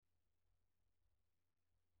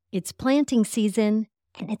It's planting season,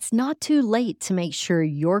 and it's not too late to make sure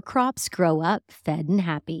your crops grow up fed and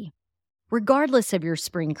happy. Regardless of your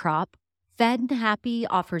spring crop, Fed and Happy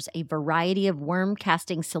offers a variety of worm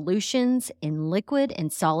casting solutions in liquid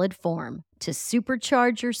and solid form to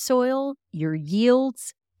supercharge your soil, your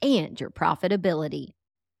yields, and your profitability.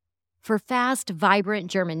 For fast,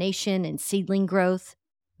 vibrant germination and seedling growth,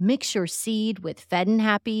 mix your seed with Fed and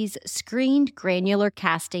Happy's screened granular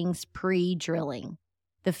castings pre-drilling.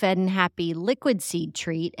 The Fed and Happy liquid seed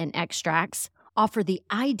treat and extracts offer the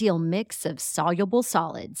ideal mix of soluble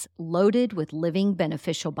solids loaded with living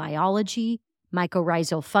beneficial biology,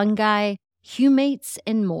 mycorrhizal fungi, humates,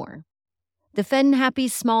 and more. The Fed and Happy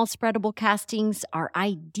small spreadable castings are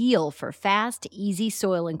ideal for fast, easy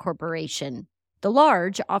soil incorporation. The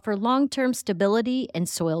large offer long-term stability and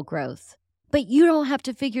soil growth. But you don't have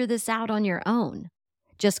to figure this out on your own.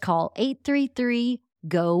 Just call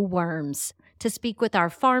 833-GO-WORMS to speak with our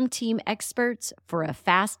farm team experts for a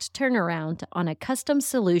fast turnaround on a custom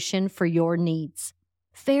solution for your needs.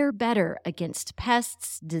 Fare better against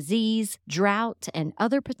pests, disease, drought, and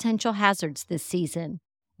other potential hazards this season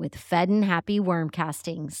with Fed and Happy worm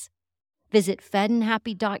castings. Visit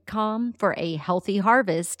fedandhappy.com for a healthy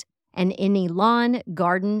harvest and any lawn,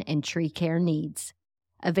 garden, and tree care needs.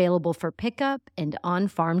 Available for pickup and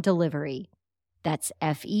on-farm delivery. That's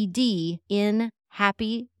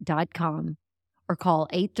FEDNhappy.com. Or call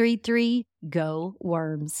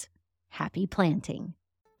 833-GO-WORMS. Happy planting.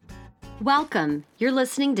 Welcome. You're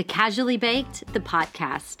listening to Casually Baked, the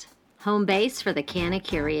podcast. Home base for the canna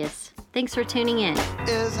curious. Thanks for tuning in.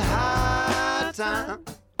 It's high time.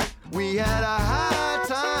 We had a high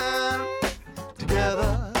time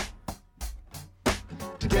together.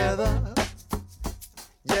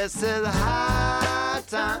 Yes, it's high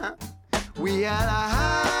time. We had a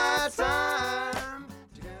high time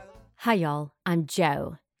together. Hi, y'all. I'm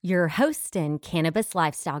Jo, your host and cannabis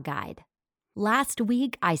lifestyle guide. Last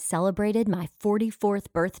week, I celebrated my 44th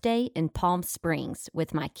birthday in Palm Springs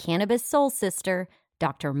with my cannabis soul sister,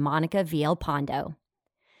 Dr. Monica Villalpando.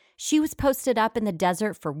 She was posted up in the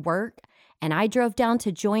desert for work, and I drove down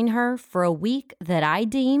to join her for a week that I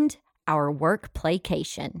deemed our work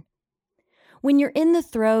playcation. When you're in the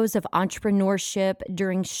throes of entrepreneurship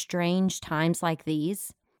during strange times like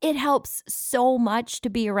these, it helps so much to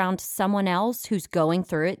be around someone else who's going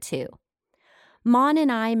through it too. Mon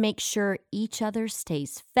and I make sure each other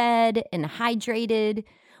stays fed and hydrated.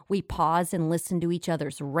 We pause and listen to each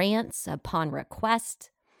other's rants upon request.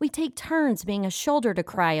 We take turns being a shoulder to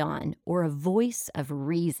cry on or a voice of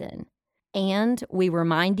reason. And we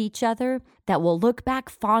remind each other that we'll look back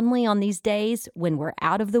fondly on these days when we're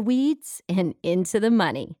out of the weeds and into the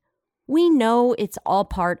money. We know it's all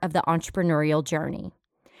part of the entrepreneurial journey,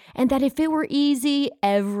 and that if it were easy,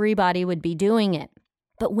 everybody would be doing it.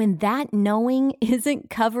 But when that knowing isn't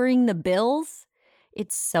covering the bills,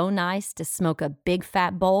 it's so nice to smoke a big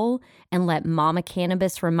fat bowl and let Mama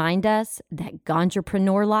Cannabis remind us that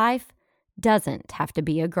ganjapreneur life doesn't have to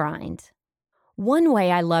be a grind. One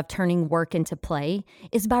way I love turning work into play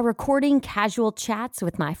is by recording casual chats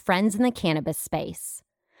with my friends in the cannabis space.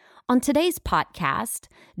 On today's podcast,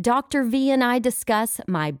 Dr. V and I discuss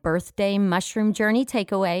my birthday mushroom journey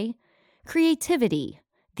takeaway, creativity,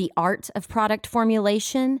 the art of product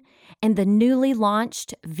formulation, and the newly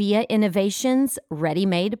launched Via Innovations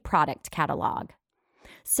ready-made product catalog.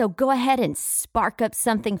 So go ahead and spark up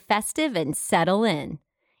something festive and settle in.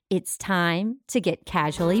 It's time to get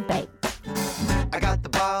casually baked. I got the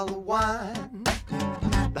bottle of wine,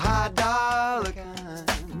 the high dollar kind.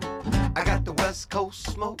 I got the West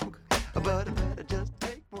Coast smoke, but I better just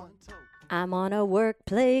take one toke. I'm on a work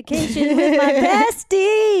playcation with my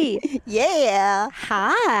bestie. Yeah.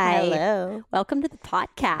 Hi. Hello. Welcome to the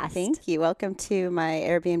podcast. Thank you. Welcome to my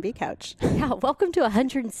Airbnb couch. Yeah, welcome to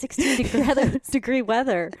 116 degree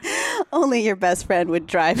weather. Only your best friend would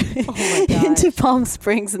drive my gosh. into Palm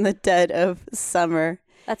Springs in the dead of summer.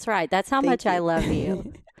 That's right. That's how Thank much I you. love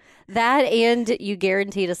you. That and you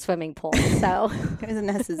guaranteed a swimming pool. So It was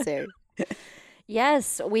necessary.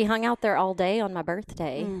 yes, we hung out there all day on my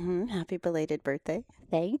birthday. Happy belated birthday.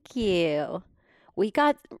 Thank you. We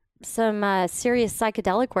got some serious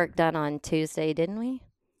psychedelic work done on Tuesday, didn't we?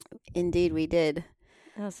 Indeed, we did.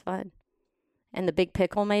 That was fun. And the Big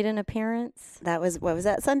Pickle made an appearance. That was, what was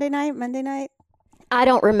that, Sunday night, Monday night? I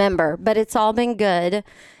don't remember, but it's all been good.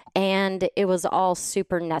 And it was all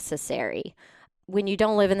super necessary. When you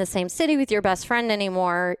don't live in the same city with your best friend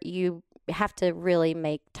anymore, you have to really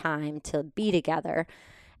make time to be together.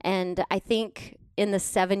 And I think in the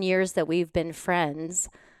 7 years that we've been friends,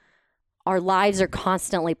 our lives are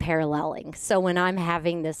constantly paralleling. So when I'm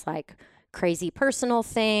having this like crazy personal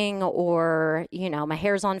thing or, my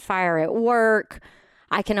hair's on fire at work,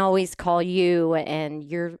 I can always call you and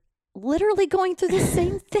you're literally going through the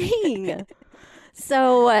same thing.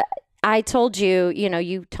 So I told you,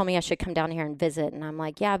 you told me I should come down here and visit. And I'm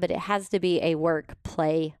like, yeah, but it has to be a work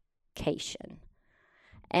playcation.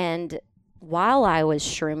 And while I was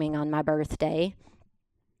shrooming on my birthday,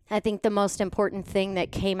 I think the most important thing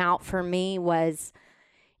that came out for me was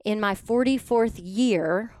in my 44th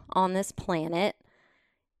year on this planet,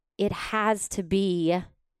 it has to be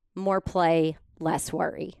more play, less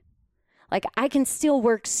worry. Like I can still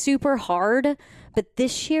work super hard, but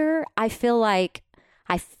this year I feel like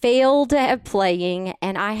I failed at playing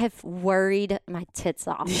and I have worried my tits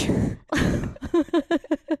off.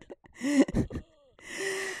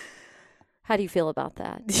 How do you feel about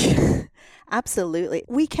that? Absolutely.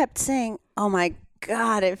 We kept saying, oh my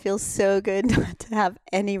God, it feels so good not to have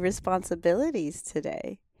any responsibilities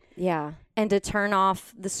today. Yeah. And to turn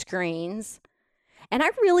off the screens. And I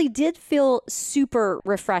really did feel super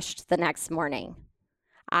refreshed the next morning.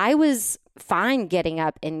 I was fine getting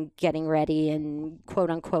up and getting ready and quote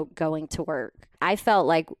unquote going to work. I felt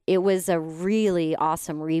like it was a really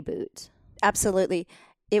awesome reboot. Absolutely.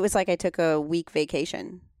 It was like I took a week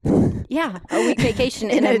vacation. Yeah, a week vacation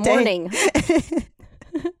in a morning.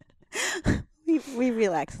 we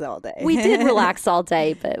relaxed all day. We did relax all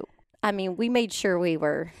day, but I mean, we made sure we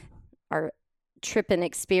were our trip and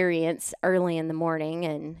experience early in the morning,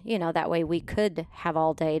 and that way we could have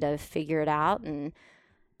all day to figure it out and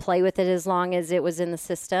play with it as long as it was in the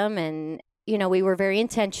system. And we were very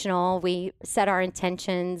intentional. We set our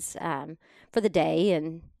intentions for the day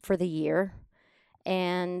and for the year.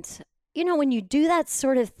 And when you do that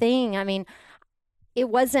sort of thing, I mean, it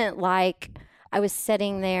wasn't like I was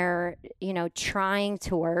sitting there, trying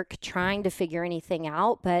to work, trying to figure anything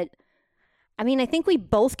out. But I mean, I think we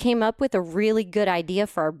both came up with a really good idea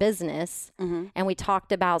for our business. Mm-hmm. And we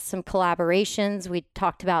talked about some collaborations. We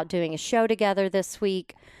talked about doing a show together this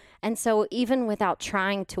week. And so even without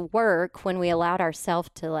trying to work, when we allowed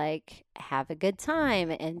ourselves to have a good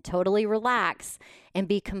time and totally relax and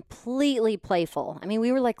be completely playful. I mean,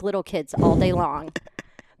 we were like little kids all day long,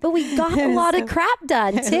 but we got a lot of crap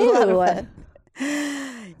done too.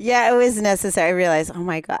 Yeah, it was necessary. I realized, oh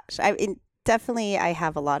my gosh, I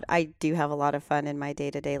do have a lot of fun in my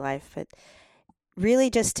day-to-day life, but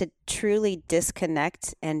really just to truly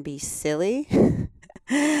disconnect and be silly,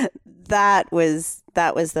 that was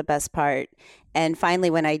the best part. And finally,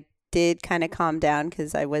 when I did kind of calm down,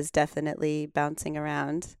 because I was definitely bouncing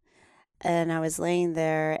around, and I was laying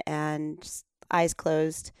there and just eyes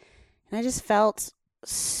closed, and I just felt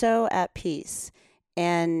so at peace.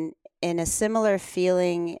 And in a similar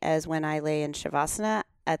feeling as when I lay in Shavasana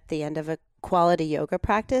at the end of a quality yoga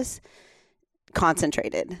practice,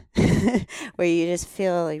 concentrated, where you just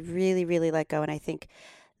feel like really, really let go. And I think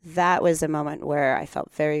that was a moment where I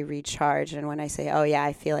felt very recharged. And when I say, oh yeah,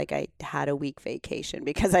 I feel like I had a week vacation,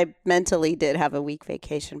 because I mentally did have a week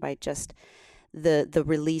vacation by just the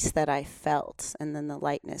release that I felt, and then the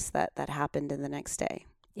lightness that happened in the next day.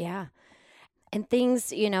 Yeah. And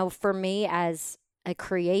things, for me as a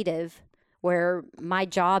creative, where my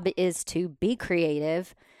job is to be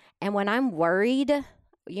creative. And when I'm worried,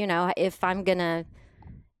 if I'm going to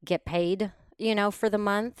get paid, for the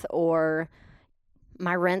month, or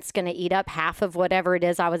my rent's going to eat up half of whatever it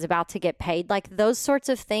is I was about to get paid, like those sorts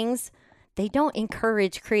of things, they don't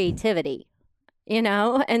encourage creativity,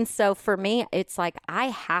 And so for me, it's like I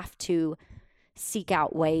have to seek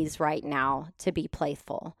out ways right now to be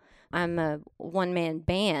playful. I'm a one-man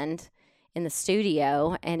band in the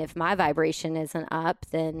studio, and if my vibration isn't up,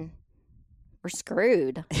 then we're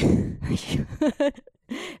screwed.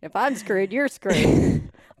 If I'm screwed, you're screwed.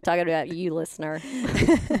 I'm talking about you, listener.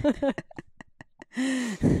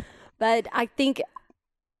 But I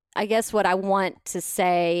guess what I want to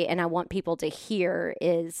say, and I want people to hear,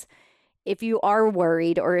 is if you are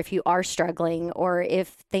worried, or if you are struggling, or if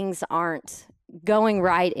things aren't going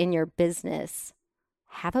right in your business,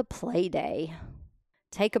 have a play day.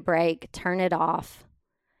 Take a break, turn it off,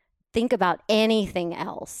 think about anything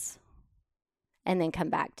else, and then come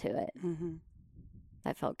back to it. Mm-hmm.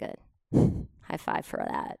 That felt good. High five for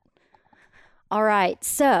that. All right.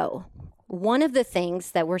 So one of the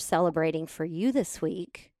things that we're celebrating for you this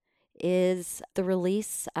week is the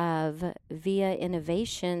release of Via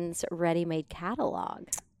Innovations Ready-Made Catalog.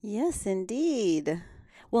 Yes, indeed.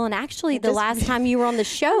 Well, and actually, the last time you were on the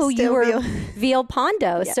show, you were Via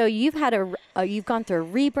Pondo. Yeah. So you've had you've gone through a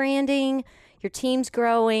rebranding, your team's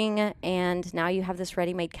growing, and now you have this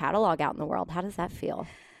ready-made catalog out in the world. How does that feel?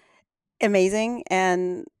 Amazing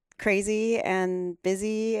and crazy and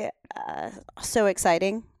busy. So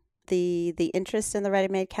exciting. The interest in the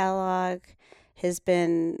Ready-Made catalog has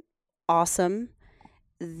been awesome.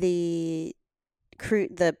 The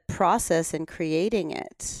process in creating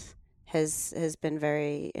it has been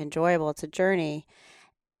very enjoyable. It's a journey,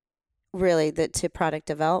 really, to product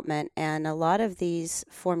development, and a lot of these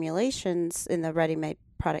formulations in the Ready-Made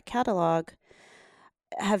product catalog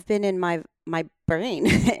have been in my brain,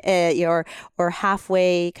 or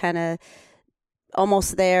halfway, kind of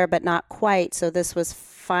almost there, but not quite. So this was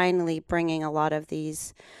finally bringing a lot of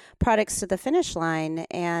these products to the finish line.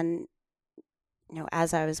 And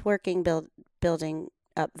as I was working, building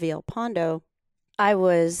up Villalpando, I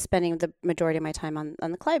was spending the majority of my time on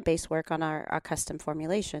the client-based work on our custom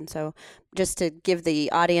formulation. So just to give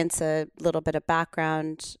the audience a little bit of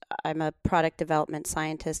background, I'm a product development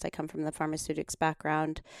scientist. I come from the pharmaceutics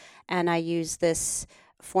background, and I use this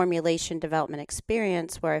formulation development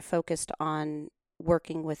experience where I focused on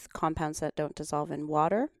working with compounds that don't dissolve in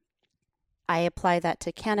water. I apply that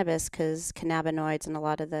to cannabis because cannabinoids and a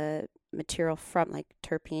lot of the material from, like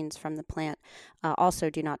terpenes from the plant, also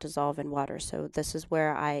do not dissolve in water. So this is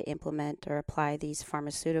where I implement or apply these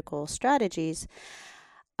pharmaceutical strategies.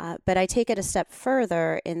 But I take it a step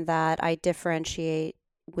further in that I differentiate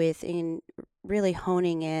in really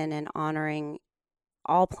honing in and honoring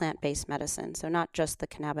all plant-based medicine. So not just the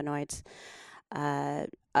cannabinoids,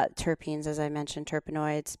 terpenes, as I mentioned,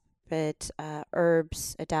 terpenoids, but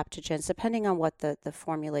herbs, adaptogens, depending on what the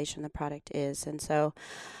formulation, the product is. And so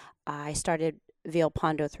I started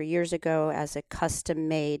Villalpando 3 years ago as a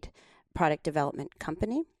custom-made product development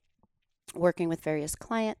company, working with various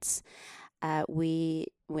clients. Then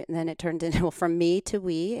it turned into, from me to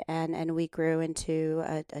we, and we grew into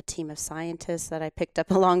a team of scientists that I picked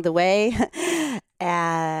up along the way,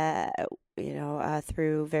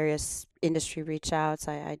 through various industry reach outs.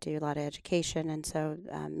 I do a lot of education, and so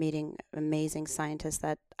meeting amazing scientists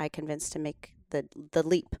that I convinced to make the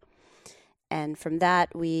leap. And from that,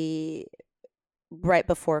 right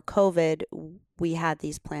before COVID, we had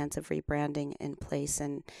these plans of rebranding in place.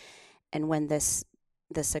 And when this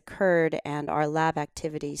occurred and our lab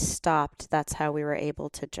activities stopped, that's how we were able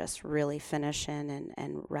to just really finish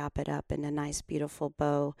and wrap it up in a nice, beautiful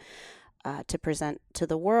bow to present to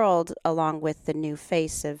the world, along with the new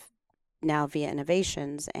face of now Via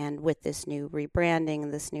Innovations. And with this new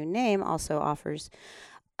rebranding, this new name also offers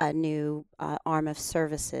a new arm of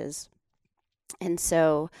services. And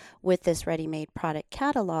so with this ready-made product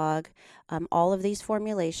catalog, all of these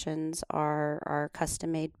formulations are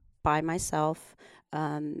custom-made by myself,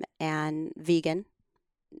 and vegan,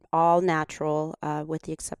 all natural, with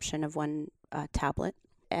the exception of one tablet,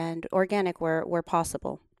 and organic where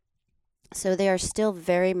possible. So they are still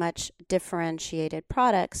very much differentiated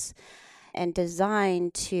products and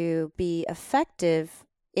designed to be effective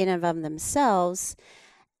in and of themselves.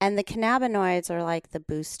 And the cannabinoids are like the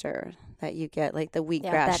booster that you get, like the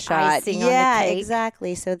wheatgrass shot. Icing on the cake.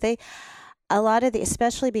 Exactly. So a lot of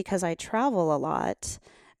especially because I travel a lot,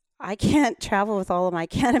 I can't travel with all of my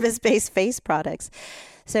cannabis-based face products.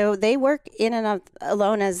 So they work in and of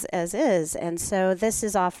alone as is. And so this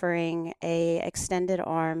is offering a extended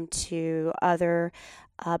arm to other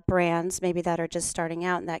brands, maybe that are just starting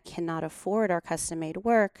out and that cannot afford our custom-made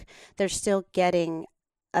work. They're still getting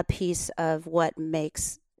a piece of what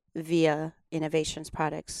makes Via Innovations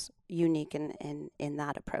products unique in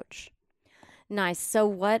that approach. Nice. So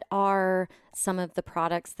what are some of the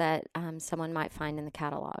products that someone might find in the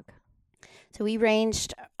catalog? So we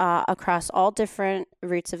ranged across all different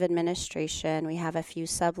routes of administration. We have a few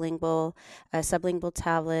sublingual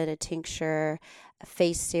tablet, a tincture, a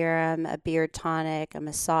face serum, a beard tonic, a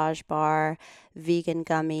massage bar, vegan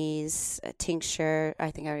gummies, a tincture.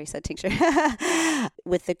 I think I already said tincture.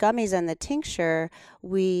 With the gummies and the tincture,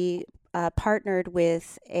 we partnered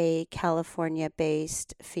with a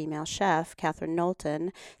California-based female chef, Catherine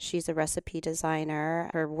Knowlton. She's a recipe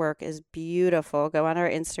designer. Her work is beautiful. Go on our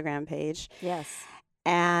Instagram page. Yes.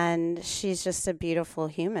 And she's just a beautiful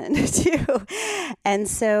human, too. And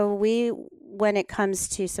so when it comes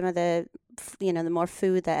to some of the the more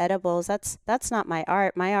food, the edibles, that's not my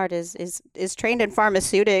art. My art is trained in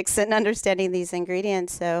pharmaceutics and understanding these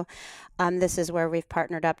ingredients. So this is where we've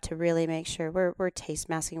partnered up to really make sure we're taste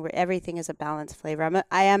masking, where everything is a balanced flavor.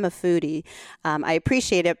 I am a foodie. I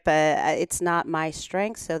appreciate it, but it's not my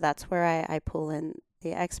strength. So that's where I pull in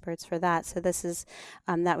the experts for that. So this is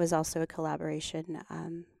that was also a collaboration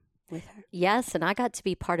with her. Yes, and I got to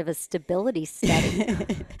be part of a stability study.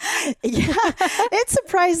 Yeah, it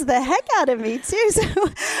surprised the heck out of me too. So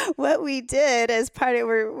what we did as part of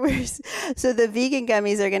so the vegan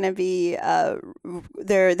gummies are going to be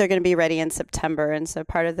they're going to be ready in September, and so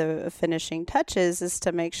part of the finishing touches is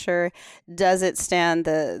to make sure, does it stand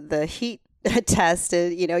the heat test?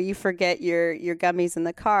 You forget your gummies in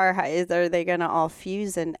the car. Are they going to all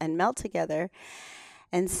fuse and melt together?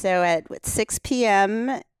 And so at 6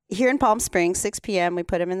 p.m. here in Palm Springs, 6 p.m., we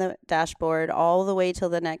put them in the dashboard all the way till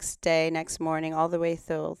the next morning, all the way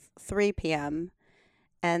till 3 p.m.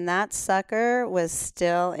 And that sucker was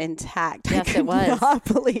still intact. Yes, it was. I could not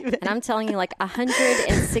believe it. And I'm telling you, like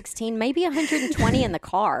 116, maybe 120 in the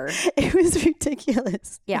car. It was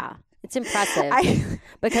ridiculous. Yeah. It's impressive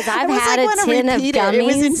because I've I had like, a tin of gummies. It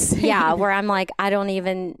was insane. Yeah, where I'm like, I don't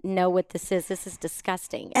even know what this is. This is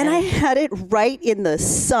disgusting. And I had it right in the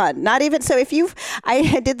sun. Not even so.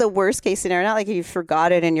 I did the worst case scenario. Not like you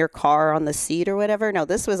forgot it in your car on the seat or whatever. No,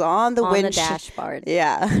 this was on the the dashboard.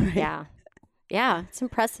 Yeah, right. Yeah. It's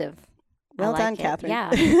impressive. Well done, Catherine. Yeah,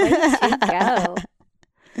 way to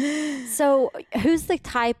go. So, who's the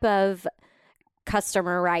type of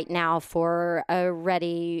customer right now for a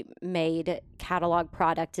ready-made catalog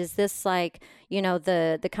product? Is this like,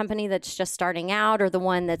 the company that's just starting out, or the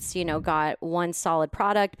one that's, got one solid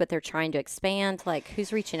product, but they're trying to expand? Like,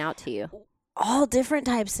 who's reaching out to you? All different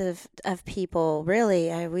types of people,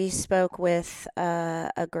 really. We spoke with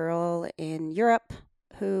a girl in Europe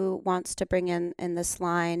who wants to bring in this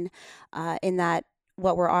line, in that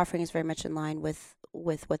what we're offering is very much in line with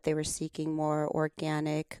what they were seeking, more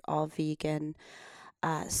organic, all vegan.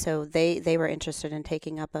 So they were interested in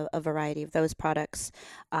taking up a variety of those products.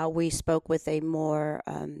 We spoke with a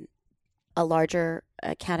larger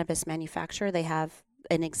cannabis manufacturer. They have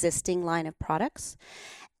an existing line of products,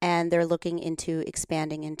 and they're looking into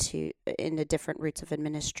expanding into different routes of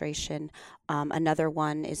administration. Another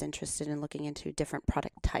one is interested in looking into different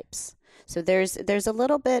product types. So there's a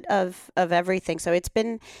little bit of everything. So it's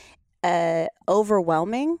been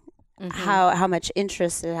overwhelming how much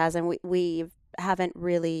interest it has, and we haven't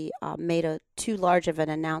really made a too large of an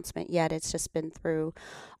announcement yet. It's just been through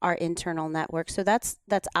our internal network. So that's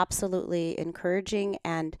absolutely encouraging,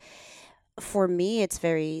 and for me, it's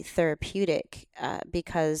very therapeutic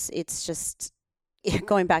because it's just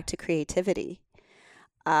going back to creativity.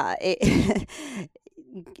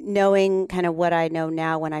 Knowing kind of what I know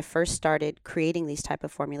now, when I first started creating these type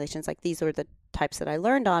of formulations, like these were the types that I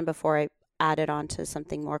learned on before I added on to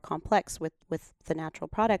something more complex with the natural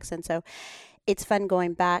products. And so it's fun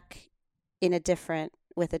going back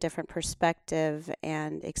with a different perspective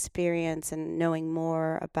and experience, and knowing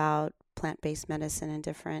more about plant-based medicine and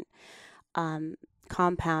different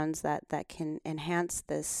compounds that can enhance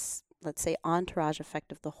this, let's say, entourage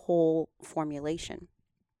effect of the whole formulation.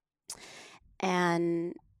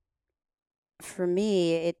 And for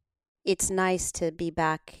me, it's nice to be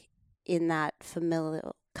back in that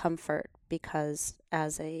familial comfort, because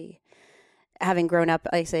having grown up,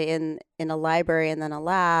 like I say, in a library and then a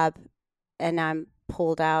lab, and I'm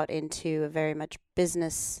pulled out into a very much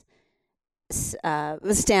business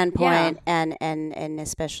standpoint, and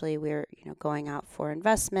especially we're going out for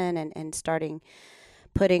investment and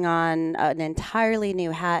putting on an entirely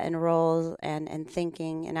new hat and role, and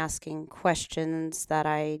thinking and asking questions that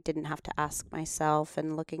I didn't have to ask myself,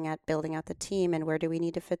 and looking at building out the team and where do we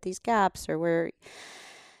need to fit these gaps,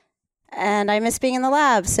 and I miss being in the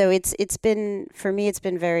lab. So it's been, for me, it's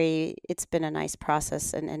been a nice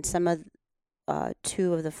process, and some of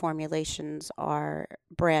two of the formulations are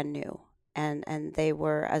brand new, and they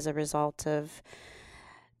were as a result of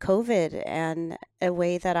COVID and a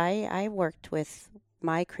way that I worked with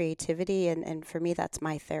my creativity, and for me, that's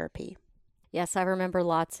my therapy. Yes, I remember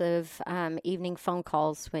lots of evening phone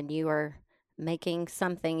calls when you were making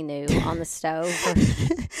something new on the stove.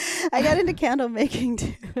 I got into candle making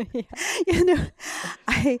too.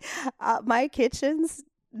 My kitchens,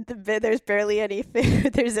 there's barely any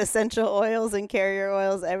food. There's essential oils and carrier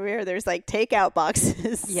oils everywhere. There's like takeout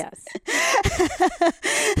boxes. Yes.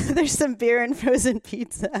 There's some beer and frozen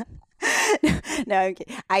pizza. No, I'm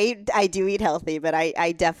kidding. I do eat healthy, but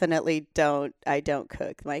I definitely don't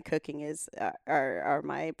cook. My cooking are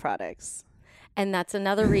my products. And that's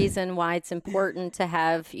another reason why it's important to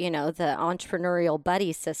have, the entrepreneurial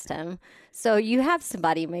buddy system. So you have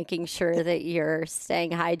somebody making sure that you're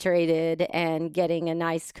staying hydrated and getting a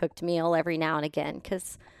nice cooked meal every now and again.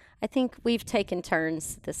 Because I think we've taken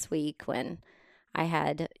turns this week when I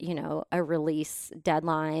had, a release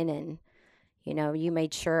deadline, and, you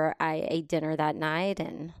made sure I ate dinner that night,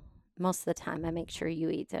 and Most of the time, I make sure you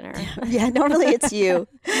eat dinner. Yeah, normally it's you.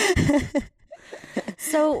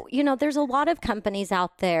 So, there's a lot of companies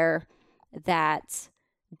out there that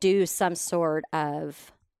do some sort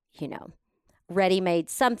of, ready-made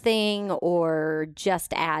something or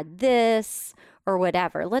just add this or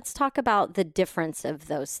whatever. Let's talk about the difference of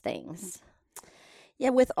those things.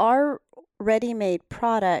 Yeah, with our ready-made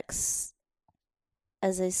products,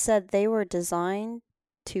 as I said, they were designed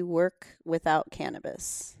to work without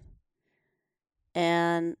cannabis.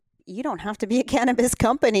 And you don't have to be a cannabis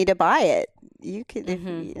company to buy it. You could,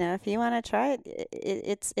 if you want to try it,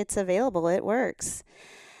 it's available. It works.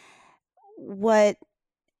 What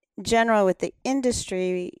general with the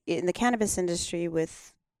industry, in the cannabis industry,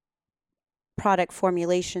 with product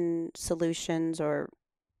formulation solutions or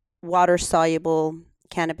water-soluble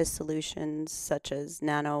cannabis solutions such as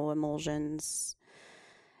nano emulsions,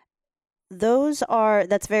 that's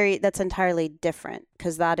entirely different,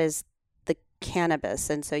 because that is the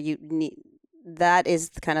cannabis, and so that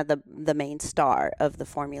is kind of the main star of the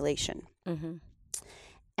formulation. Mm-hmm.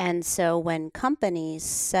 And so when companies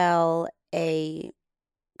sell a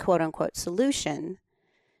quote-unquote solution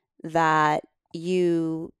that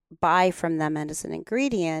you buy from them as an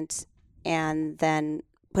ingredient and then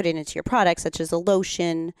put it into your product, such as a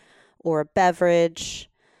lotion or a beverage,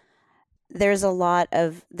 there's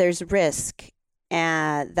risk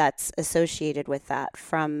that's associated with that,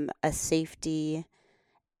 from a safety,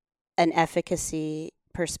 an efficacy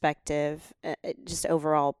perspective, just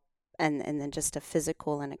overall, and then just a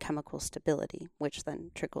physical and a chemical stability, which then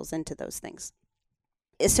trickles into those things.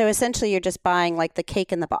 So essentially, you're just buying like the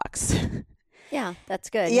cake in the box. Yeah, that's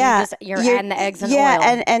good. Yeah, you're adding the eggs and oil.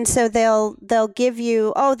 Yeah, and so they'll give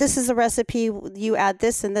you, oh, this is a recipe. You add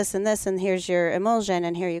this and this and this, and here's your emulsion,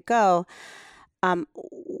 and here you go.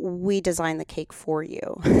 We design the cake for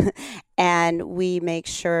you, and we make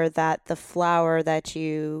sure that the flour that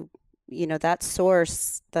that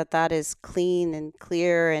source, that is clean and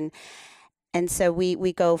clear, and so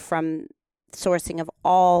we go from sourcing of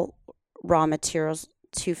all raw materials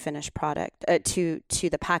to finished product, to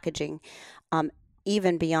the packaging.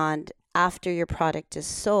 Even beyond, after your product is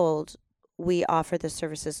sold, we offer the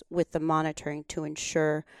services with the monitoring to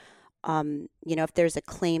ensure, if there's a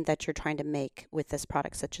claim that you're trying to make with this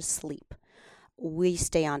product, such as sleep, we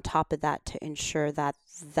stay on top of that to ensure that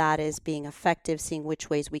that is being effective, seeing which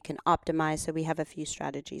ways we can optimize. So we have a few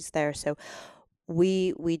strategies there. So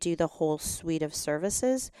we do the whole suite of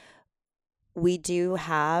services. We do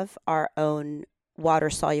have our own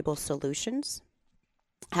water-soluble solutions.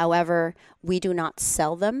 However, we do not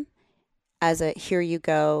sell them as a here you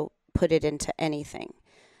go, put it into anything.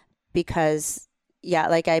 Because, yeah,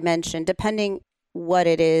 like I mentioned, depending what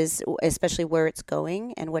it is, especially where it's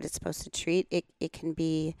going and what it's supposed to treat, it can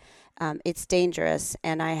be, it's dangerous.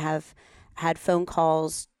 And I have had phone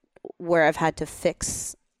calls where I've had to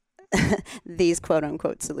fix these quote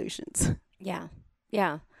unquote solutions. Yeah.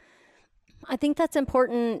 Yeah. I think that's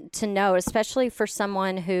important to know, especially for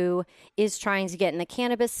someone who is trying to get in the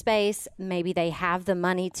cannabis space. Maybe they have the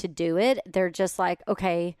money to do it. They're just like,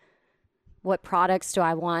 okay, what products do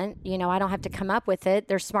I want? I don't have to come up with it.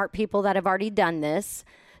 There's smart people that have already done this.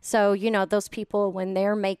 So, those people, when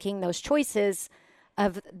they're making those choices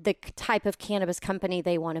of the type of cannabis company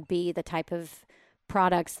they want to be, the type of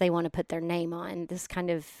products they want to put their name on, this kind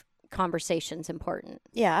of conversation's important.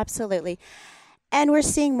 Yeah, absolutely. And we're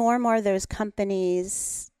seeing more and more of those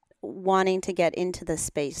companies wanting to get into the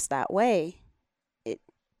space that way.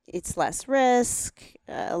 It's less risk,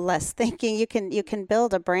 less thinking. You can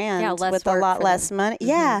build a brand with a lot less money. Mm-hmm.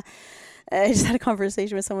 Yeah. I just had a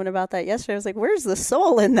conversation with someone about that yesterday. I was like, where's the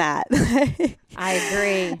soul in that? I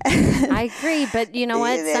agree. But you know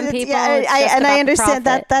what? Some people, I understand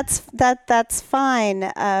that. That's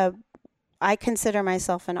fine. I consider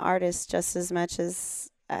myself an artist just as much as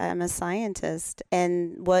I'm a scientist.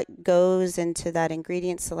 And what goes into that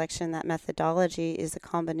ingredient selection, that methodology, is a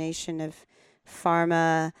combination of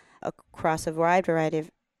pharma across a wide variety of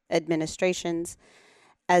administrations.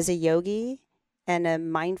 As a yogi and a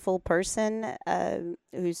mindful person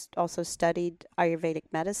who's also studied Ayurvedic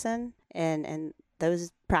medicine and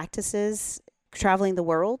those practices, traveling the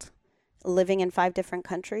world, living in 5 different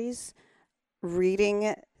countries,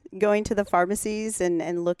 reading, going to the pharmacies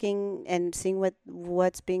and looking and seeing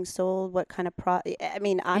what's being sold, what kind of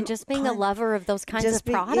and just being a lover of those kinds of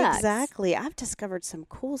products. Exactly. I've discovered some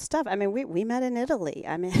cool stuff. I mean, we met in Italy.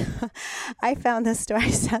 I mean, I found this story. I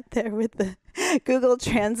sat there with the Google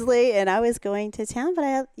Translate and I was going to town,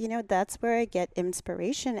 but that's where I get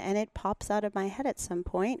inspiration, and it pops out of my head at some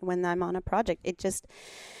point when I'm on a project.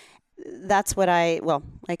 that's what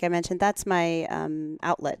like I mentioned, that's my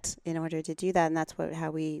outlet in order to do that. And that's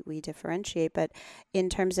how we differentiate. But in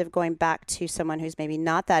terms of going back to someone who's maybe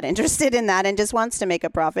not that interested in that and just wants to make a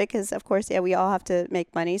profit, because of course, we all have to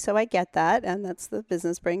make money. So I get that. And that's the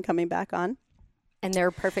business brain coming back on. And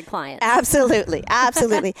they're perfect clients. Absolutely.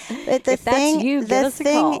 Absolutely. But If that's you, give us a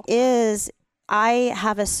call. is I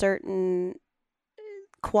have a certain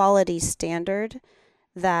quality standard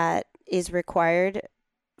that is required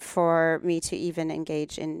for me to even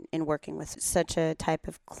engage in working with such a type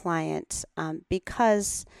of client,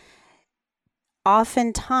 because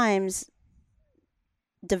oftentimes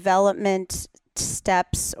development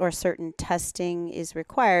steps or certain testing is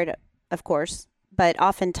required, of course, but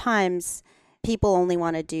oftentimes people only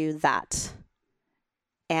want to do that.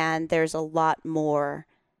 And there's a lot more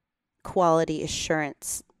quality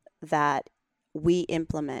assurance that we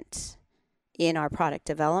implement in our product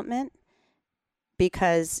development,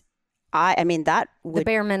 because I mean, that would... The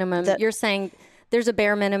bare minimum. You're saying there's a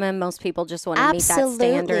bare minimum. Most people just want to meet that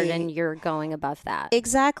standard, and you're going above that.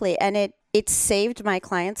 Exactly. And it saved my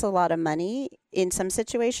clients a lot of money in some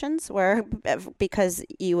situations because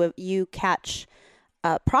you catch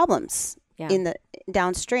problems in the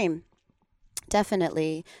downstream.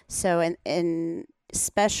 Definitely. So, and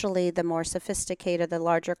especially the more sophisticated, the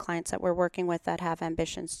larger clients that we're working with that have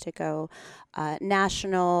ambitions to go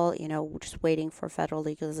national, just waiting for federal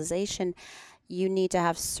legalization, you need to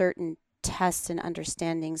have certain tests and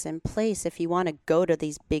understandings in place if you want to go to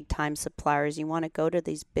these big time suppliers, you want to go to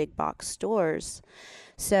these big box stores.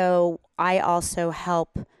 So I also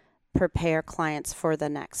help prepare clients for the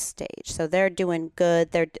next stage. So they're doing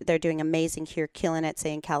good. They're doing amazing here, killing it,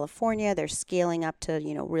 say in California. They're scaling up to,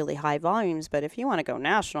 really high volumes. But if you want to go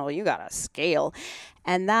national, you got to scale.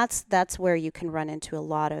 And that's where you can run into a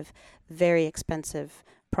lot of very expensive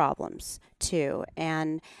problems too.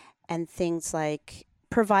 And things like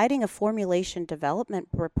providing a formulation development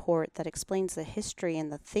report that explains the history and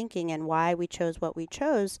the thinking and why we chose what we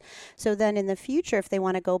chose. So then in the future, if they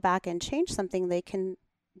want to go back and change something,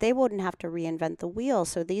 they wouldn't have to reinvent the wheel.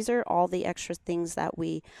 So these are all the extra things that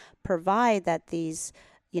we provide that these,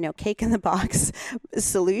 cake in the box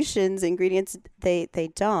solutions, ingredients, they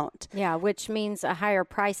don't. Yeah, which means a higher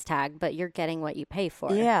price tag, but you're getting what you pay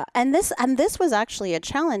for. Yeah. And this was actually a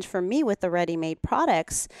challenge for me with the ready-made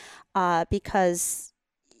products, because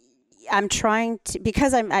I'm trying to,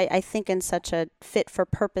 because I think in such a fit for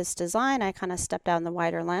purpose design, I kind of stepped out in the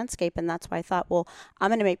wider landscape. And that's why I thought, well, I'm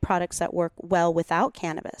going to make products that work well without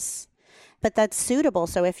cannabis, but that's suitable.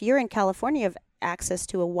 So if you're in California, you have access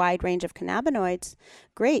to a wide range of cannabinoids,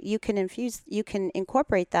 great. You can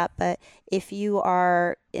incorporate that. But if you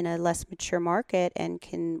are in a less mature market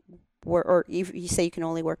and or you say you can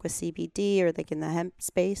only work with CBD or like in the hemp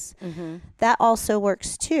space, that also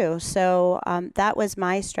works too. So that was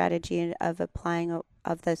my strategy of applying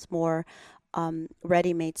of this more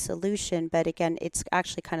ready-made solution. But again, it's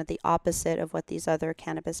actually kind of the opposite of what these other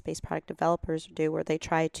cannabis-based product developers do, where they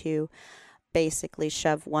try to basically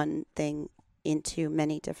shove one thing into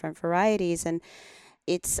many different varieties. And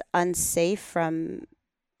it's unsafe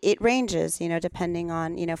it ranges, depending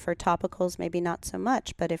on, for topicals, maybe not so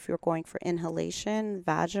much. But if you're going for inhalation,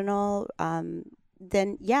 vaginal,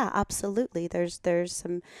 then yeah, absolutely. There's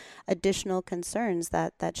some additional concerns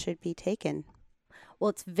that should be taken. Well,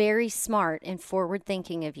 it's very smart and forward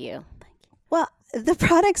thinking of you. Well, the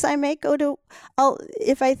products I make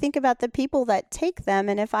if I think about the people that take them,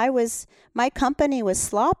 and if my company was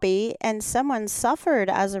sloppy and someone suffered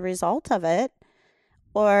as a result of it,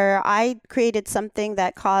 or I created something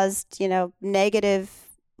that caused, negative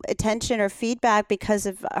attention or feedback because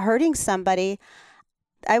of hurting somebody,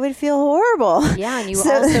 I would feel horrible. Yeah, and you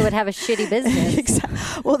also would have a shitty business. Exactly.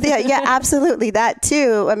 Well, yeah, absolutely. That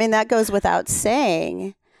too. I mean, that goes without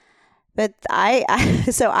saying. But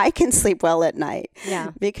so I can sleep well at night.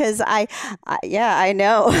 Yeah. Because I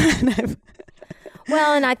know.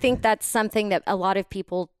 Well, and I think that's something that a lot of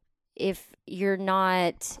people, if you're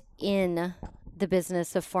not in the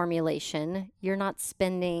business of formulation, you're not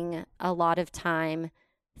spending a lot of time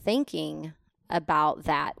thinking about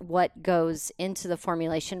that, what goes into the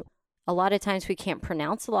formulation. A lot of times we can't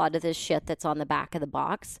pronounce a lot of this shit that's on the back of the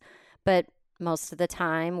box, but most of the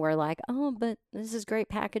time we're like, oh, but this is great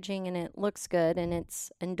packaging and it looks good and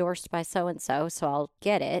it's endorsed by so-and-so, so I'll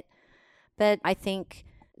get it. But I think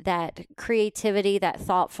that creativity, that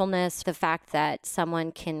thoughtfulness, the fact that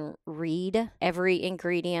someone can read every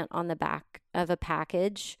ingredient on the back of a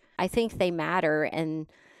package, I think they matter. And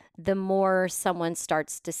the more someone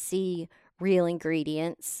starts to see real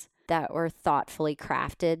ingredients that were thoughtfully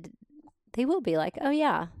crafted, they will be like, oh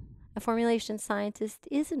yeah, A formulation scientist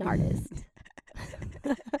is an artist.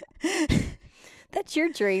 That's your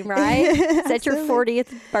dream, right? Is that your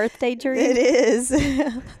 40th birthday dream? It is.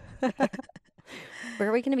 Where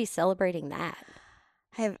are we going to be celebrating that?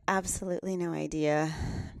 I have absolutely no idea.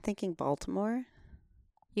 I'm thinking Baltimore.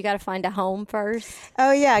 You got to find a home first.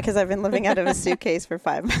 Oh, yeah, because I've been living out of a suitcase for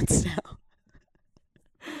 5 months now.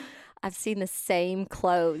 I've seen the same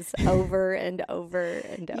clothes over and over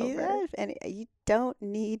and over. Yeah, and you don't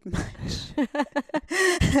need much.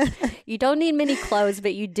 You don't need many clothes,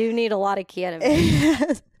 but you do need a lot of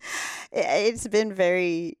cannabis. It's been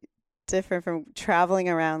very different from traveling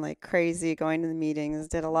around like crazy, going to the meetings,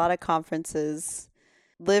 did a lot of conferences,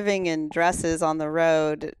 living in dresses on the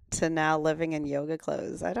road, to now living in yoga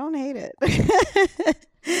clothes. I don't hate it.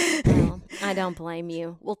 Well, I don't blame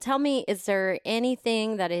you. Well, tell me, is there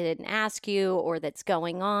anything that I didn't ask you or that's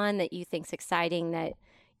going on that you think's exciting that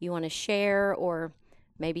you want to share, or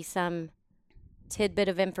maybe some tidbit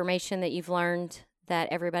of information that you've learned that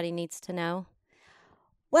everybody needs to know?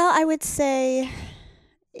 Well, I would say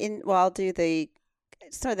I'll do the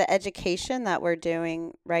education that we're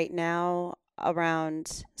doing right now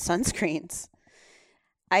around sunscreens.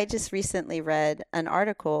 I just recently read an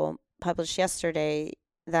article published yesterday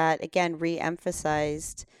that again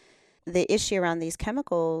re-emphasized the issue around these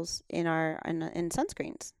chemicals in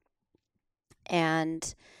sunscreens,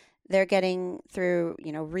 and they're getting through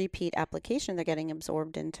repeat application, they're getting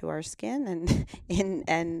absorbed into our skin,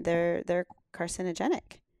 and they're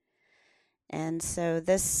carcinogenic. And so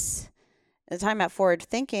the time about forward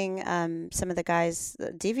thinking, some of the guys,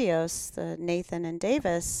 Devios, Nathan and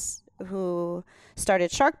Davis, who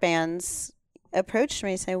started Shark Bands, approached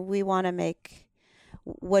me saying, we want to make,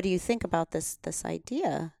 what do you think about this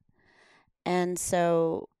idea? And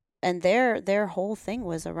so, and their whole thing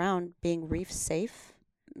was around being reef safe,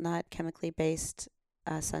 not chemically based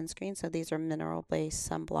sunscreen. So these are mineral based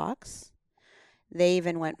sunblocks. They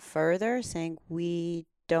even went further, saying we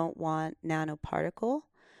don't want nanoparticle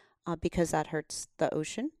because that hurts the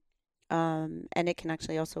ocean. And it can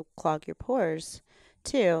actually also clog your pores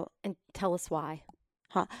too. And tell us why.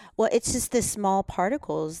 Well, it's just the small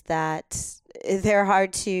particles that they're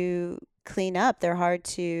hard to clean up. They're hard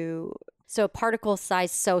to... So particle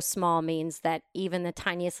size so small means that even the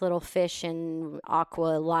tiniest little fish in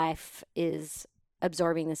aqua life is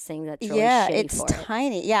absorbing this thing that's really shitty it's for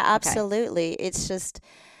tiny. it. Yeah, absolutely. Okay. It's just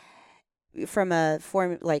from a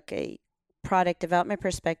product development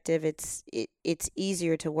perspective, it's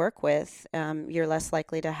easier to work with. You're less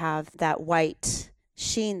likely to have that white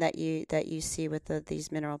sheen that you see with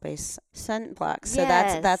these mineral-based sunblocks. So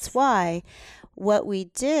that's why what we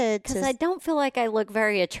did, because I don't feel like I look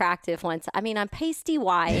very attractive once. I mean, I'm pasty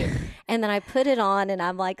white, and then I put it on, and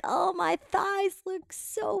I'm like, oh, my thighs look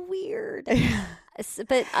so weird.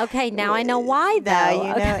 But okay, now I know why.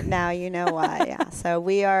 Though now you know why. Yeah. So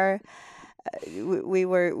we are.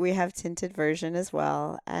 We have tinted version as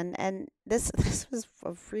well, and this was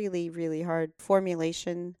a really, really hard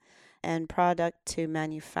formulation and product to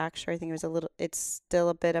manufacture. I think it's still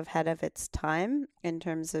a bit ahead of its time in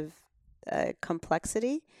terms of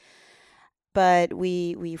complexity, but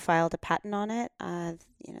we filed a patent on it.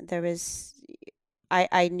 There was,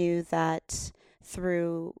 I knew that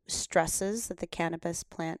through stresses that the cannabis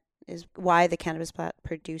plant is why the cannabis plant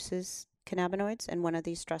produces cannabinoids, and one of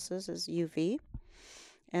these stresses is UV.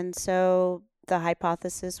 And so the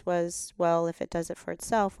hypothesis was, well, if it does it for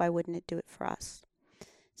itself, why wouldn't it do it for us?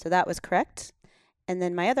 So that was correct. And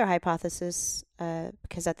then my other hypothesis,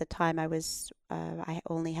 because at the time I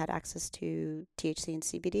only had access to THC and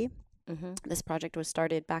CBD. Mm-hmm. This project was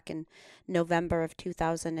started back in November of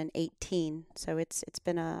 2018. So it's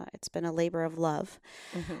been a labor of love.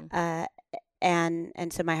 Mm-hmm.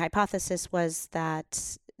 And so my hypothesis was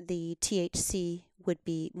that the THC would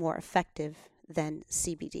be more effective than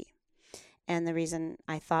CBD. And the reason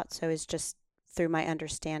I thought so is just through my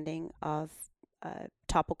understanding of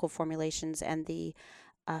topical formulations and the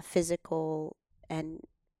physical and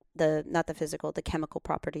the chemical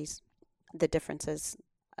properties, the differences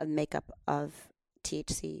of makeup of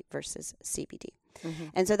THC versus CBD. Mm-hmm.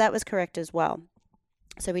 And so that was correct as well.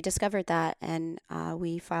 So we discovered that, and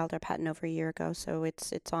we filed our patent over a year ago. So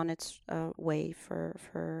it's on its way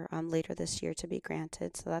for later this year to be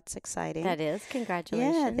granted. So that's exciting. That is.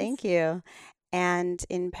 Congratulations. Yeah, thank you. And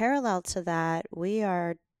in parallel to that, we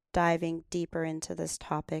are diving deeper into this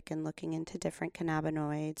topic and looking into different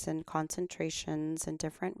cannabinoids and concentrations and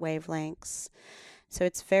different wavelengths. So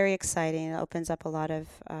it's very exciting. It opens up a lot of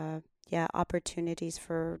opportunities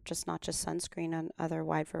for not just sunscreen and other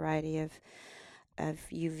wide variety of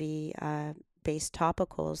UV based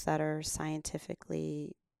topicals that are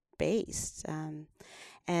scientifically based,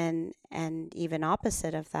 and even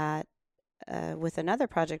opposite of that. With another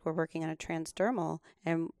project, we're working on a transdermal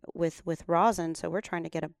and with rosin. So we're trying to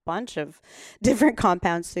get a bunch of different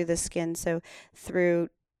compounds through the skin. So through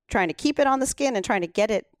trying to keep it on the skin and trying to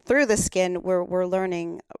get it through the skin, we're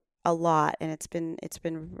learning a lot, and it's been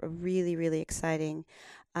a really, really exciting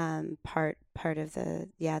part of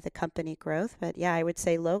the company growth. But yeah, I would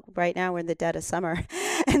say right now we're in the dead of summer,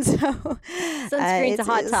 and so sunscreen's a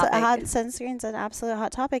hot topic. Sunscreen's an absolute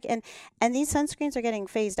hot topic, and these sunscreens are getting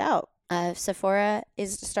phased out. Sephora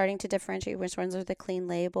is starting to differentiate which ones are the clean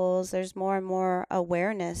labels. There's more and more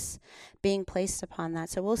awareness being placed upon that.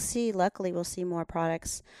 So luckily we'll see more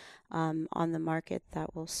products on the market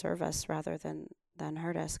that will serve us rather than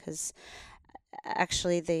hurt us. Because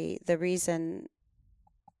actually the reason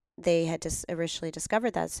they had just originally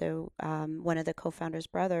discovered that, so one of the co-founders'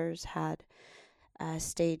 brothers had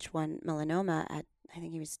stage 1 melanoma at, I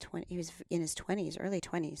think he was in his 20s, early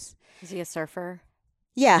 20s. Is he a surfer?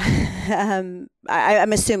 Yeah,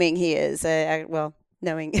 I'm assuming he is. Well,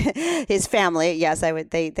 knowing his family, yes, I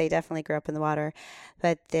would. They definitely grew up in the water,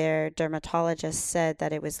 but their dermatologist said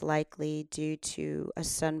that it was likely due to a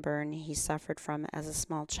sunburn he suffered from as a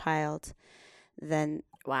small child.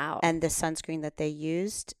 Wow. And the sunscreen that they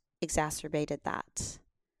used exacerbated that.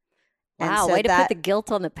 Wow, so way to put the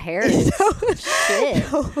guilt on the parents. Shit.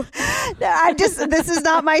 This is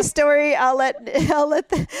not my story. I'll let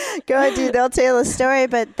go ahead, dude. They'll tell the story,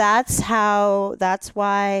 but that's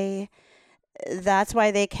why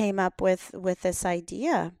they came up with this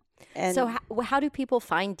idea. And so how do people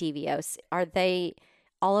find Devios? Are they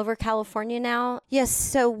all over California now? Yes.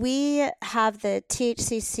 So we have the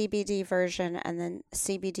THC CBD version and then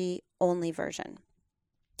CBD only version.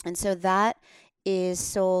 And so that is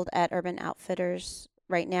sold at Urban Outfitters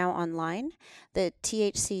right now online. The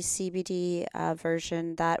THC CBD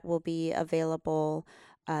version, that will be available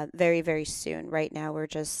very, very soon. Right now we're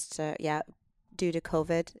just, due to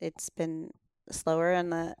COVID, it's been slower on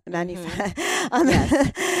the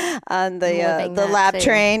on the lab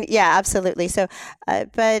train. Yeah, absolutely. So,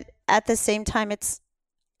 but at the same time, it's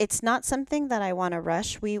not something that I want to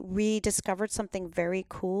rush. We discovered something very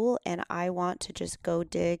cool, and I want to just go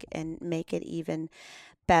dig and make it even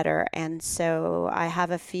better. And so I have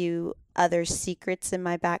a few other secrets in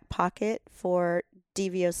my back pocket for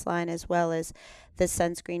Devios line, as well as the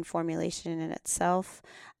sunscreen formulation in itself,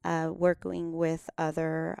 working with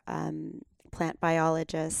other plant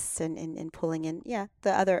biologists and pulling in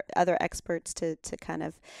the other experts to kind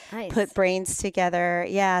of put brains together.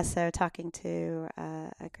 So talking to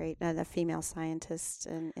a female scientist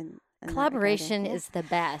in collaboration is the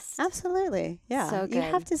best. Absolutely. Yeah. So good. You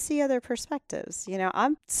have to see other perspectives.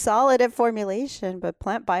 I'm solid at formulation, but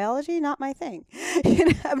plant biology, not my thing.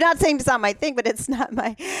 I'm not saying it's not my thing, but it's not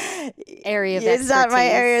my area of expertise. It's not my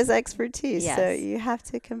area's expertise. Yes. So you have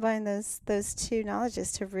to combine those two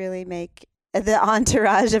knowledges to really make the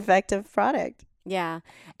entourage effective product. Yeah.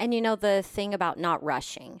 And the thing about not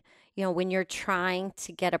rushing, when you're trying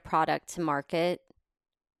to get a product to market,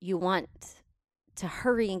 you want to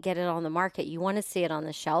hurry and get it on the market. You want to see it on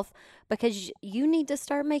the shelf because you need to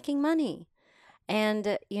start making money.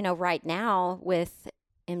 And, right now with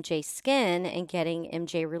MJ Skin and getting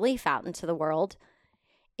MJ Relief out into the world,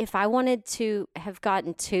 if I wanted to have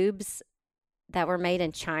gotten tubes that were made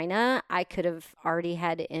in China, I could have already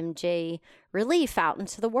had MJ Relief out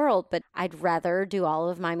into the world, but I'd rather do all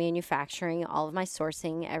of my manufacturing, all of my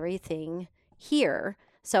sourcing, everything here.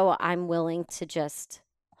 So I'm willing to just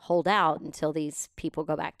hold out until these people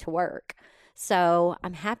go back to work. So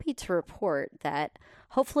I'm happy to report that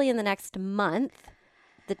hopefully in the next month,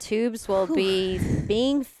 the tubes will be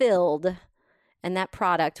being filled, and that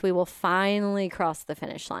product, we will finally cross the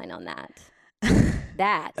finish line on that.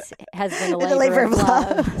 That has been a labor of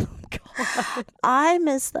love. God. I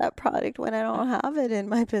miss that product when I don't have it in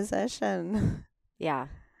my possession. Yeah.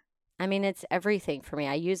 I mean, it's everything for me.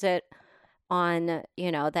 I use it on,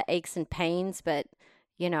 the aches and pains, but,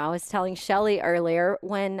 I was telling Shelly earlier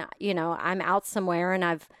when, I'm out somewhere and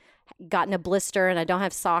I've gotten a blister and I don't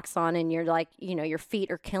have socks on and you're like, your feet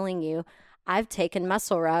are killing you. I've taken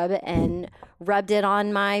Muscle Rub and rubbed it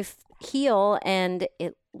on my heel, and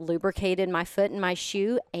it lubricated my foot and my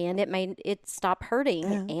shoe, and it made it stop hurting,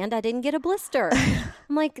 and I didn't get a blister.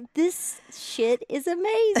 I'm like, this shit is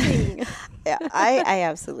amazing. Yeah, I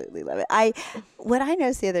absolutely love it. What I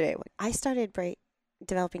noticed the other day, I started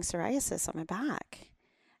developing psoriasis on my back,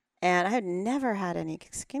 and I had never had any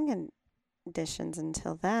skin conditions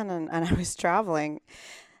until then, and I was traveling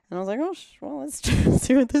And I was like, oh, well, let's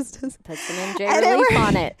see what this does. Put some MJ Relief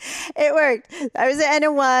on it. It worked. I was at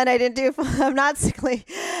N1. I didn't do, I'm not sickly,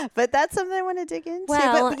 but that's something I want to dig into.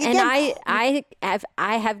 Well, but again, and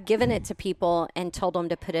I have given it to people and told them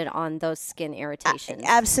to put it on those skin irritations.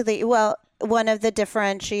 Absolutely. Well, one of the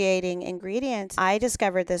differentiating ingredients, I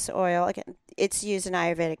discovered this oil, again, it's used in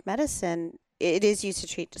Ayurvedic medicine. It is used to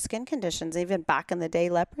treat skin conditions, even back in the day,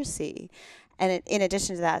 leprosy. And in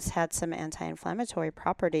addition to that, it's had some anti-inflammatory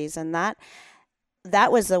properties. And that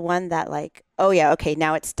was the one that like, oh yeah, okay,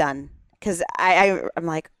 now it's done. Because I'm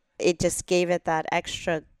like, it just gave it that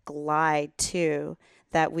extra glide too.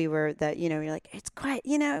 That you're like, it's quite,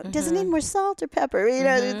 it doesn't need more salt or pepper,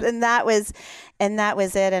 and that was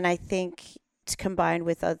it. And I think combined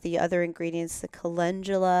with the other ingredients, the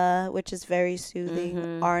calendula, which is very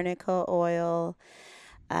soothing, arnica oil,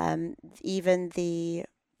 even the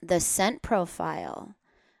scent profile,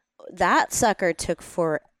 that sucker took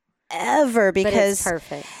forever because but it's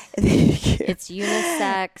perfect. It's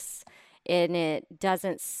unisex. And it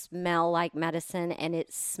doesn't smell like medicine, and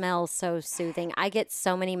it smells so soothing. I get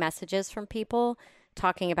so many messages from people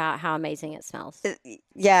talking about how amazing it smells.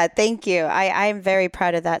 Yeah, thank you. I'm very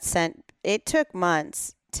proud of that scent. It took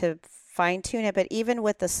months to fine tune it, but even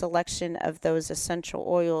with the selection of those essential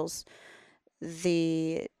oils,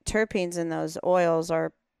 the terpenes in those oils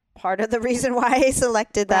are part of the reason why I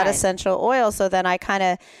selected that essential oil. So then I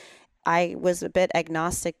was a bit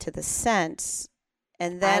agnostic to the scents.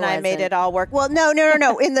 And then I made it all work. Well, no.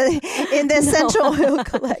 In the essential oil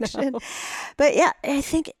collection. No. But yeah, I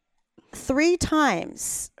think 3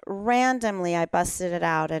 times randomly I busted it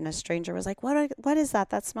out and a stranger was like, what is that?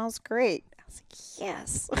 That smells great. I was like,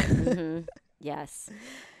 yes. Yes.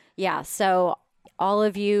 Yeah. So all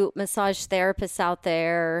of you massage therapists out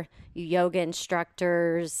there, you yoga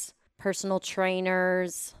instructors, personal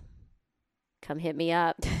trainers, come hit me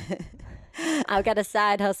up. I've got a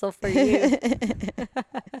side hustle for you.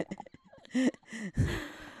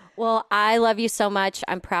 Well, I love you so much.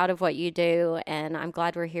 I'm proud of what you do, and I'm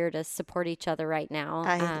glad we're here to support each other right now.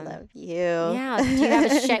 I love you. Yeah. Do you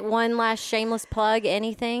have one last shameless plug,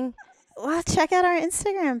 anything? Well, check out our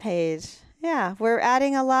Instagram page. Yeah, we're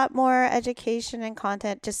adding a lot more education and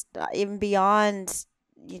content, just even beyond,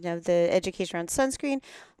 the education around sunscreen.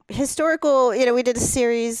 Historical, we did a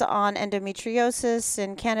series on endometriosis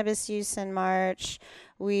and cannabis use in March.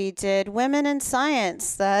 We did women in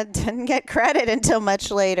science that didn't get credit until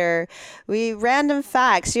much later. We random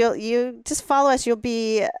facts. You just follow us.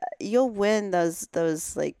 You'll win those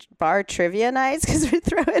like bar trivia nights because we're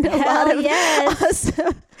throwing a lot of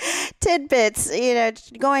awesome tidbits.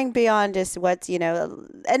 Going beyond just what's and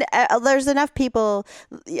there's enough people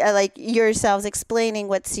like yourselves explaining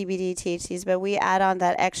what CBD, THC is, but we add on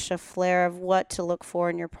that extra flair of what to look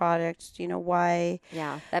for in your product. Why?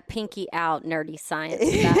 Yeah, that pinky out nerdy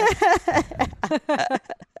science stuff.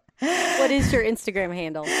 What is your Instagram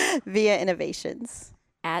handle? Via Innovations.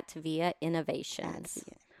 @Via Innovations.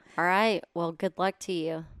 All right. Well, good luck to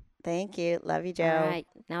you. Thank you. Love you, Joe. All right.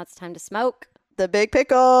 Now it's time to smoke. The big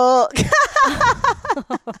pickle.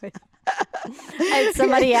 And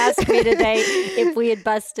somebody asked me today if we had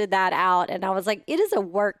busted that out, and I was like, it is a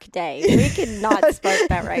work day. We cannot smoke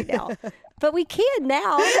that right now. But we can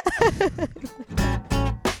now.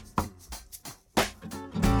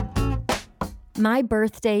 My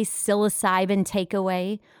birthday psilocybin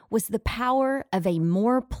takeaway was the power of a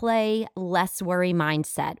more play, less worry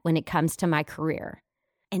mindset when it comes to my career.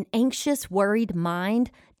 An anxious, worried mind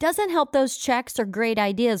doesn't help those checks or great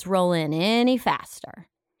ideas roll in any faster.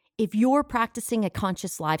 If you're practicing a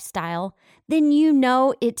conscious lifestyle, then you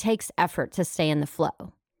know it takes effort to stay in the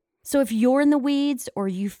flow. So if you're in the weeds or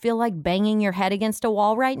you feel like banging your head against a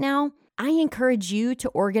wall right now, I encourage you to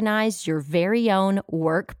organize your very own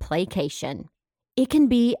work playcation. It can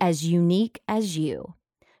be as unique as you.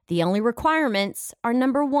 The only requirements are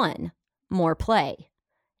 1, more play.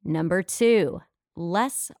 2,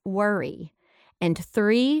 less worry. And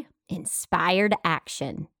 3, inspired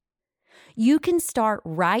action. You can start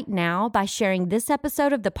right now by sharing this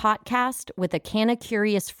episode of the podcast with a Canna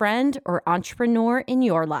Curious friend or entrepreneur in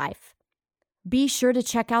your life. Be sure to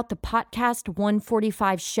check out the podcast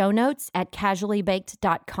 145 show notes at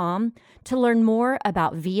casuallybaked.com to learn more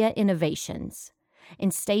about Via Innovations.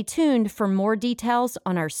 And stay tuned for more details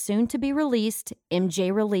on our soon-to-be-released MJ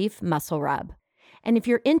Relief Muscle Rub. And if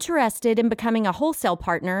you're interested in becoming a wholesale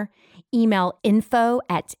partner, email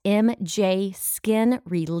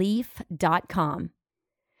info@mjskinrelief.com.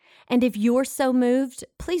 And if you're so moved,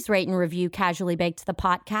 please rate and review Casually Baked the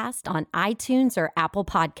podcast on iTunes or Apple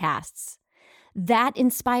Podcasts. That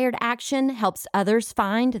inspired action helps others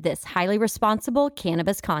find this highly responsible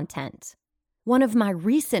cannabis content. One of my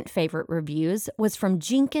recent favorite reviews was from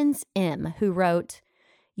Jenkins M., who wrote,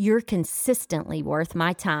 "You're consistently worth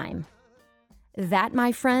my time." That,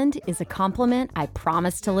 my friend, is a compliment I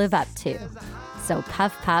promise to live up to. So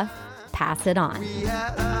puff, puff, pass it on.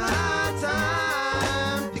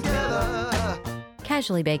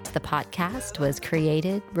 Casually Baked, the podcast, was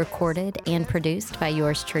created, recorded, and produced by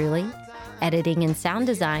yours truly. Editing and sound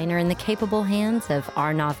design are in the capable hands of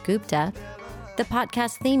Arnav Gupta. The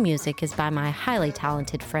podcast theme music is by my highly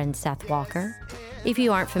talented friend Seth Walker. If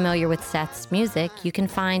you aren't familiar with Seth's music, you can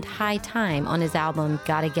find High Time on his album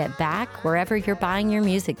Gotta Get Back wherever you're buying your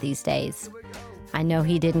music these days. I know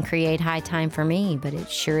he didn't create High Time for me, but it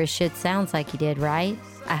sure as shit sounds like he did, right?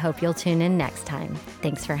 I hope you'll tune in next time.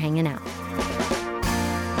 Thanks for hanging out.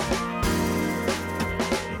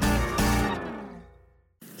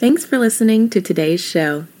 Thanks for listening to today's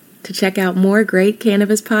show. To check out more great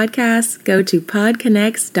cannabis podcasts, go to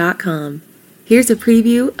podconnects.com. Here's a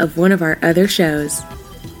preview of one of our other shows.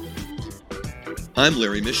 I'm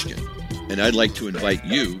Larry Mishkin, and I'd like to invite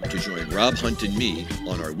you to join Rob Hunt and me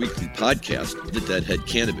on our weekly podcast, The Deadhead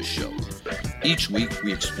Cannabis Show. Each week,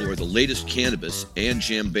 we explore the latest cannabis and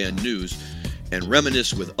jam band news and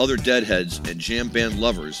reminisce with other Deadheads and jam band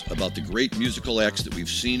lovers about the great musical acts that we've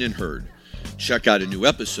seen and heard. Check out a new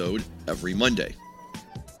episode every Monday.